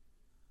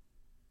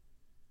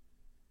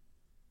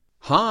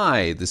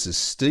Hi, this is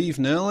Steve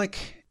Nerlich,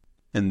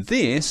 and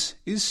this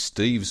is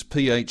Steve's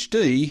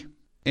PhD,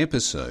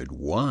 Episode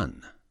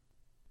 1.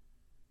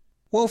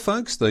 Well,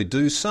 folks, they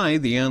do say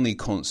the only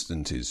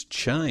constant is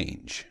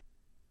change.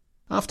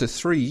 After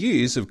 3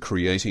 years of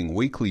creating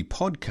weekly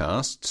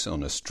podcasts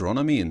on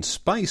astronomy and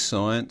space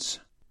science,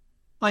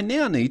 I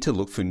now need to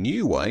look for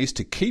new ways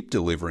to keep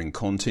delivering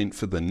content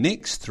for the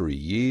next 3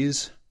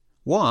 years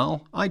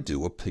while I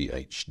do a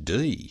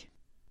PhD.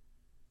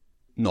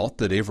 Not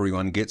that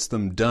everyone gets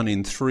them done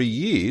in 3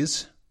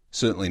 years,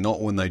 certainly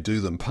not when they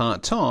do them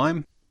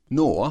part-time,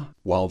 nor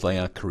while they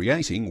are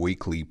creating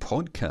weekly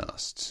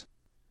podcasts.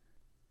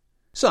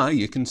 So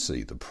you can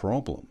see the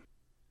problem.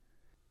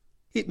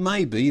 It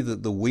may be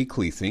that the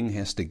weekly thing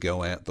has to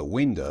go out the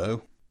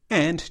window,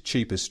 and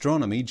cheap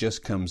astronomy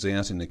just comes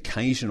out in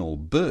occasional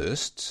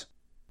bursts,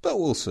 but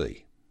we'll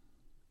see.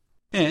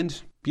 And,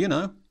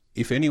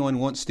 if anyone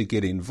wants to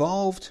get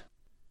involved,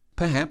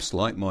 perhaps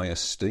like my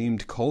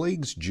esteemed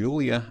colleagues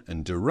Julia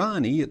and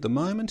Durrani at the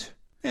moment,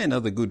 and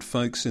other good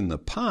folks in the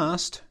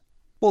past,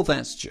 well,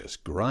 that's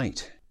just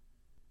great.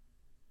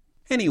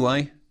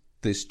 Anyway,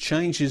 this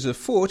change is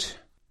afoot,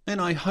 and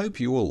I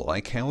hope you will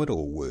like how it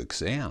all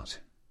works out.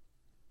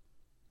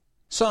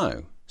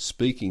 So,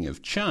 speaking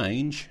of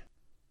change,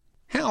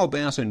 how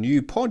about a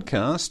new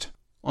podcast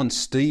on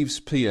Steve's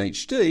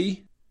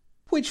PhD,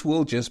 which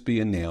will just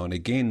be a now and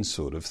again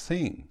sort of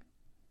thing?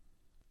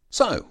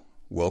 So,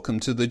 welcome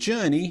to the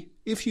journey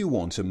if you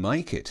want to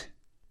make it.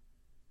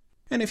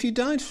 And if you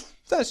don't,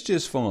 that's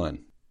just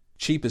fine.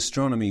 Cheap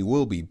Astronomy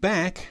will be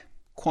back,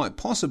 quite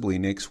possibly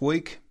next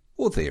week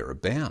or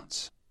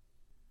thereabouts.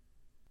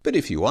 But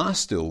if you are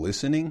still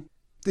listening,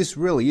 this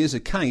really is a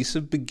case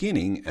of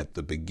beginning at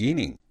the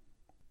beginning.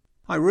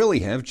 I really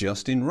have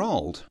just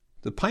enrolled.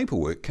 The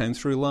paperwork came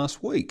through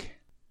last week.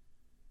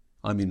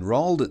 I'm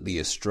enrolled at the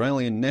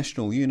Australian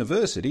National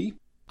University,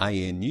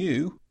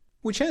 ANU,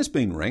 which has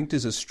been ranked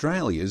as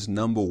Australia's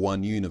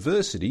 #1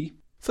 university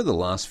for the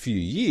last few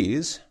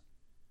years.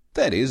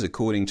 That is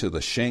according to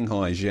the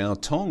Shanghai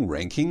Jiao Tong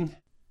ranking,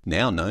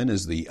 now known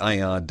as the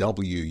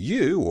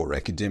ARWU, or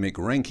Academic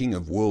Ranking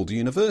of World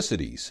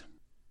Universities.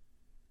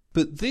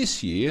 But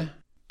this year,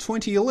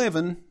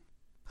 2011,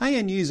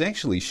 ANU's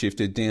actually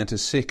shifted down to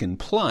second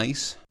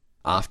place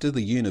after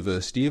the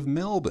University of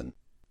Melbourne.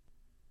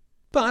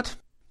 But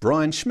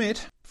Brian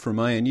Schmidt from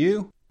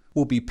ANU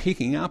will be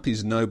picking up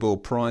his Nobel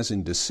Prize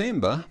in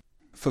December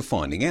for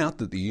finding out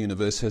that the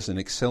universe has an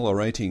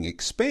accelerating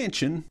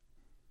expansion,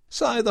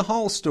 so the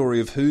whole story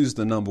of who's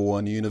the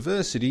 #1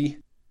 university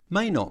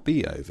may not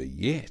be over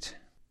yet.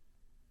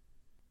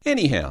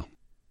 Anyhow,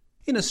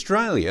 in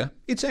Australia,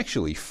 it's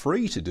actually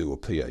free to do a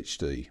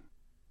PhD.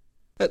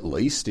 At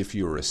least if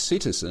you're a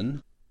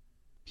citizen.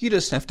 You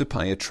just have to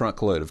pay a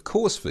truckload of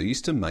course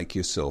fees to make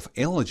yourself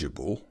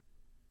eligible,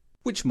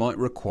 which might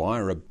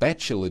require a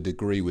bachelor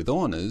degree with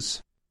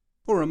honours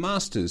or a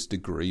master's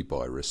degree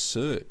by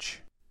research.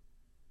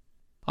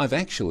 I've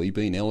actually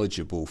been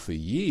eligible for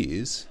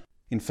years,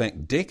 in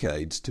fact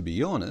decades to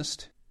be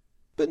honest,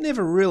 but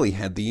never really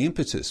had the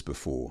impetus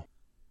before.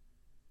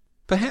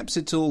 Perhaps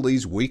it's all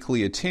these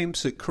weekly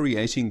attempts at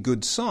creating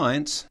good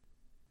science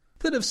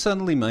that have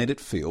suddenly made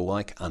it feel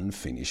like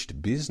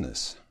unfinished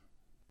business.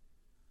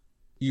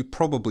 You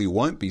probably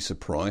won't be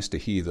surprised to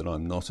hear that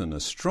I'm not an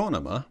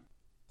astronomer,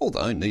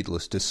 although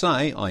needless to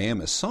say I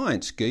am a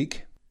science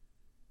geek,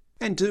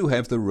 and do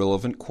have the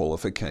relevant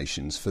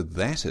qualifications for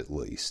that at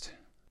least.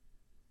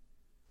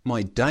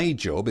 My day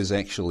job is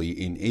actually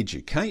in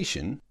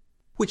education,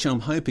 which I'm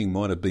hoping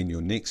might have been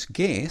your next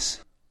guess,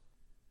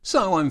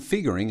 so I'm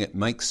figuring it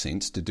makes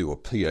sense to do a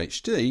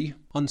PhD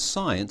on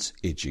science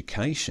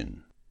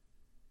education.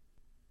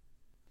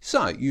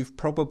 So, you've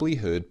probably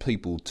heard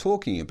people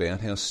talking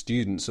about how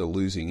students are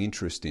losing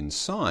interest in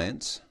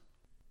science,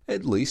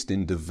 at least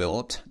in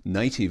developed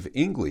native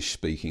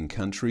English-speaking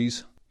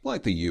countries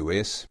like the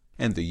US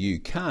and the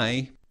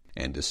UK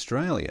and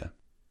Australia.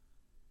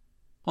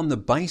 On the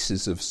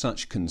basis of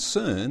such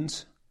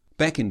concerns,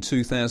 back in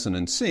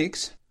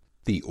 2006,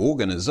 the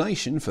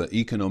Organisation for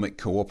Economic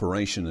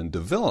Cooperation and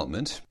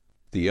Development,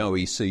 the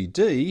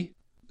OECD,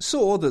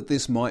 saw that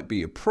this might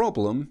be a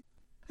problem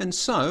and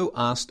so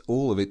asked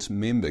all of its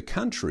member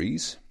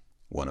countries,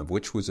 one of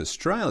which was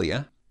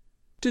Australia,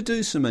 to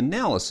do some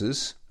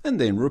analysis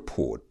and then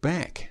report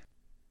back.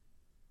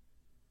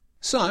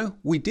 So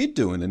we did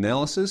do an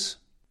analysis,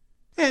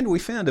 and we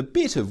found a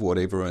bit of what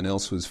everyone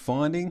else was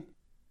finding,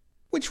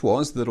 which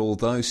was that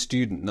although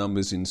student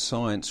numbers in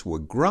science were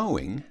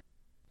growing,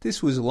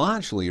 this was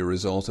largely a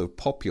result of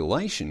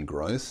population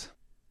growth,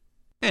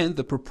 and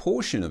the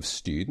proportion of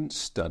students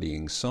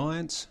studying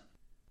science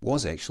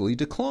was actually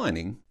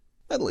declining,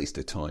 at least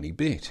a tiny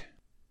bit.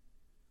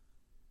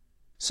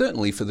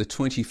 Certainly for the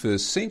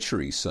 21st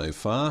century so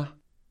far,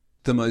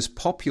 the most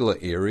popular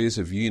areas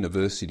of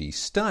university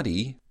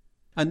study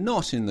are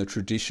not in the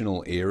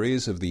traditional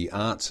areas of the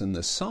arts and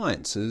the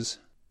sciences,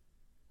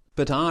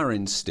 but are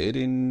instead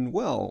in,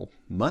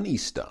 money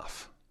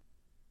stuff.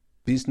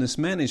 Business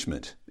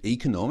management,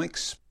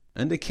 economics,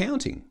 and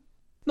accounting,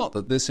 Not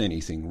that there's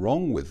anything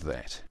wrong with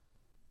that.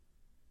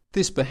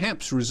 This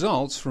perhaps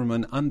results from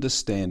an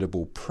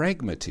understandable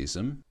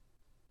pragmatism,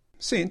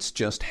 since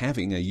just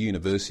having a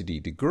university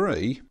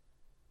degree,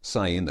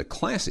 say in the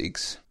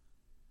classics,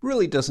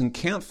 really doesn't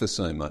count for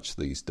so much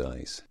these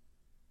days.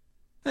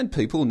 And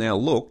people now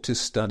look to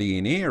study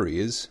in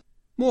areas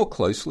more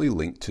closely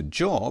linked to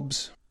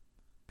jobs,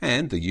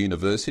 and the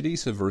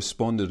universities have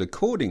responded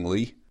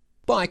accordingly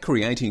by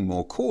creating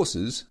more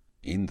courses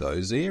in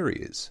those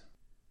areas.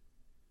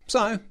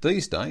 So,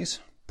 these days,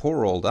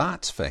 poor old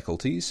arts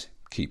faculties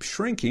keep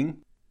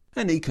shrinking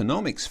and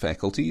economics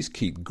faculties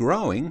keep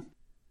growing,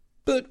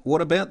 but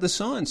what about the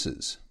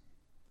sciences?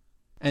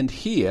 And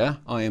here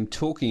I am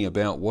talking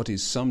about what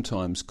is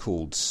sometimes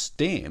called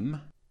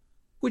STEM,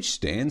 which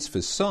stands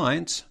for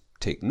science,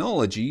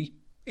 technology,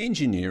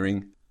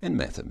 engineering and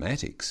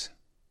mathematics.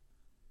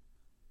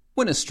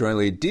 When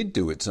Australia did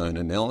do its own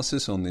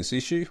analysis on this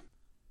issue,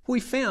 we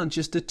found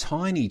just a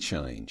tiny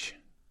change.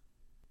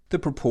 The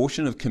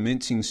proportion of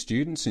commencing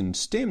students in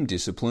STEM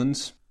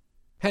disciplines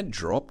had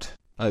dropped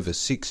over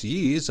 6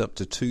 years up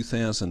to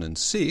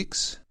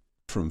 2006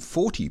 from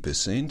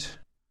 40%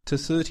 to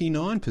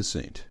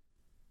 39%.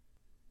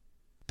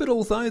 But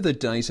although the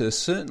data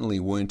certainly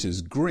weren't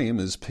as grim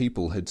as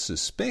people had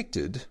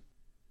suspected,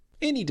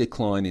 any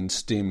decline in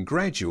STEM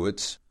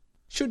graduates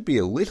should be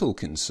a little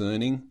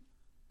concerning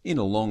in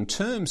a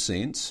long-term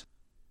sense,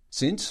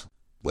 since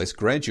less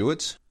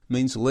graduates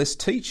means less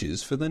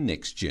teachers for the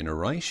next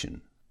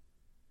generation.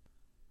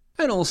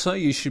 And also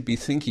you should be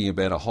thinking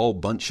about a whole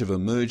bunch of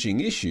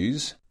emerging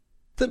issues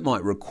that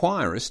might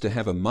require us to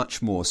have a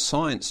much more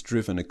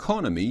science-driven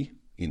economy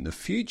in the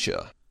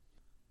future.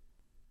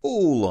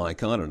 All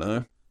like,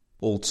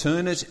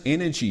 alternate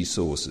energy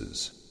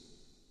sources.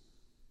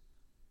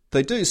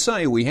 They do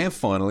say we have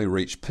finally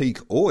reached peak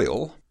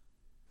oil,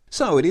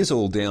 so it is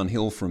all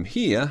downhill from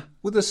here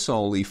with a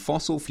solely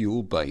fossil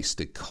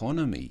fuel-based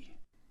economy.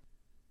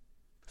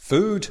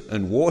 Food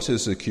and water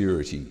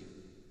security.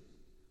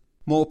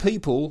 More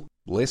people,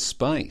 less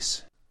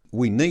space.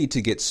 We need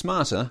to get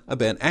smarter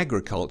about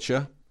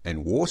agriculture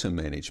and water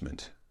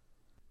management.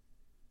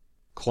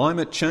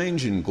 Climate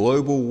change and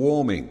global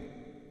warming.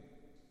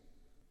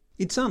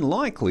 It's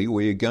unlikely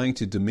we are going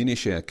to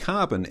diminish our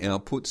carbon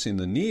outputs in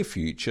the near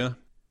future,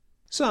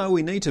 so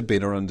we need to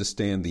better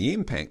understand the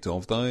impact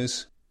of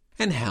those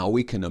and how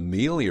we can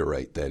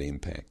ameliorate that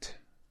impact.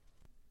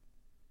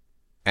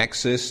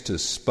 Access to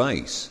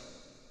space.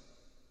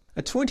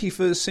 A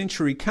 21st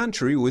century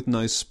country with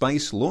no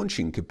space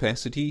launching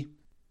capacity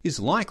is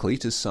likely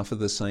to suffer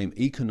the same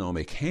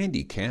economic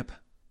handicap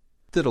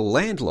that a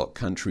landlocked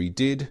country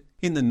did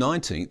in the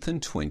 19th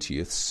and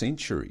 20th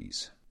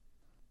centuries.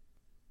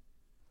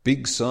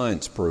 Big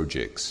science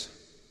projects.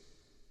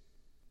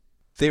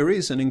 There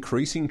is an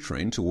increasing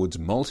trend towards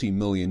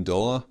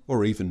multi-million-dollar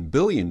or even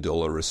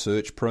billion-dollar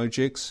research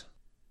projects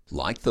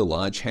like the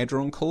Large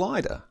Hadron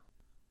Collider,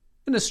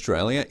 and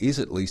Australia is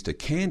at least a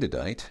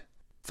candidate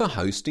for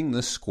hosting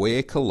the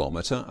Square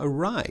Kilometre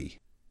Array,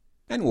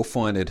 and we'll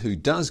find out who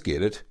does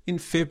get it in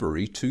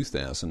February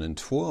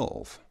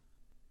 2012.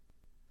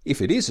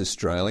 If it is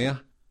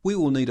Australia, we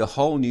will need a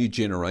whole new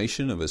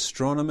generation of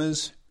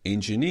astronomers,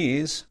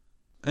 engineers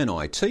and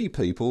IT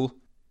people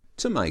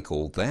to make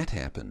all that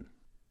happen.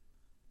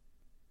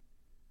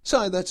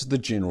 So that's the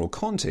general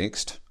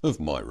context of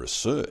my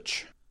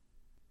research.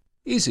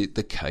 Is it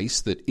the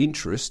case that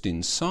interest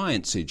in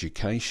science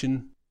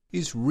education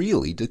is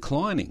really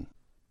declining?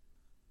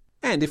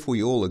 And if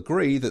we all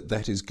agree that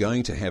that is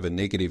going to have a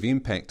negative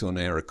impact on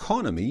our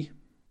economy,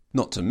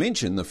 not to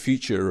mention the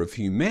future of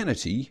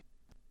humanity,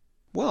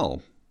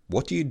 well,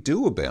 what do you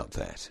do about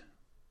that?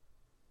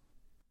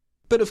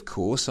 But of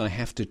course I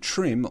have to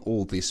trim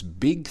all this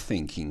big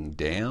thinking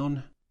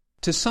down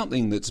to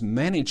something that's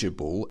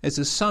manageable as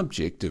a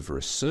subject of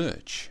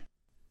research.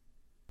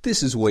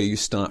 This is where you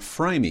start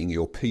framing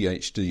your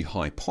PhD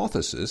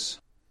hypothesis,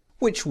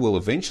 which will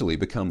eventually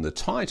become the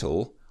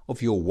title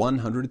of your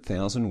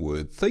 100,000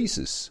 word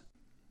thesis.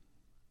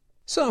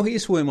 So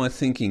here's where my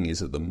thinking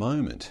is at the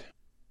moment.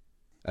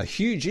 A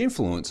huge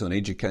influence on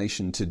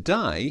education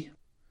today,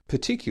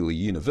 particularly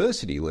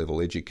university level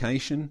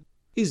education,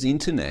 is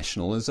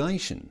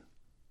internationalisation.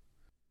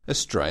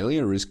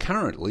 Australia is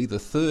currently the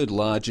third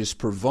largest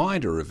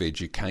provider of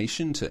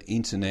education to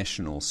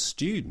international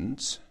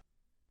students,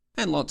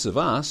 and lots of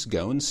us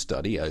go and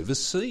study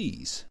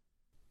overseas,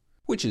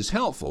 which is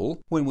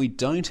helpful when we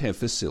don't have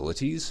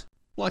facilities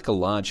like a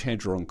Large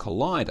Hadron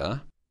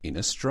Collider in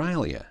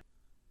Australia.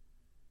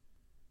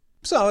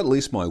 So at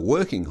least my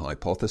working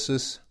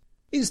hypothesis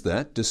is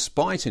that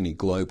despite any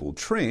global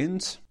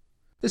trends,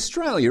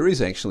 Australia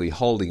is actually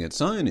holding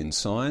its own in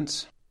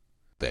science,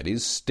 that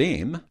is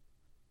STEM,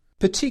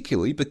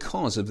 particularly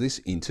because of this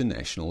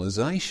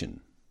internationalisation.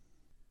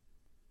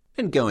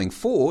 And going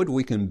forward,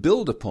 we can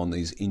build upon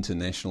these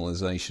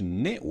internationalisation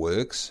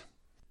networks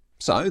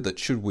so that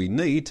should we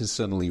need to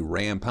suddenly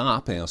ramp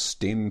up our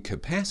STEM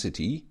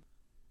capacity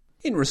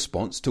in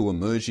response to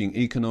emerging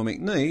economic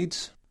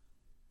needs,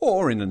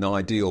 or in an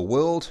ideal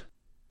world,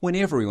 when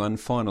everyone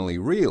finally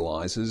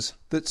realises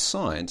that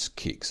science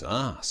kicks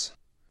ass.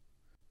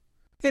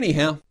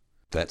 Anyhow,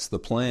 that's the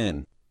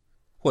plan.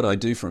 What I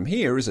do from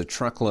here is a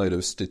truckload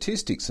of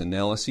statistics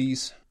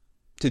analyses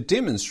to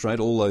demonstrate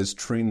all those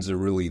trends are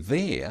really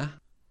there,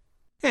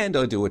 and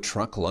I do a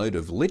truckload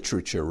of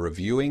literature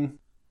reviewing,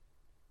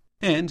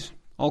 and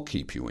I'll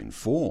keep you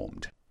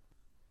informed.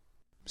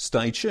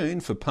 Stay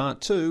tuned for part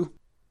 2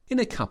 in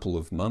a couple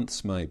of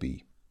months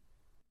maybe.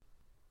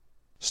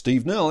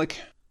 Steve Nerlich,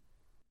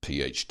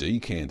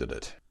 PhD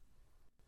candidate.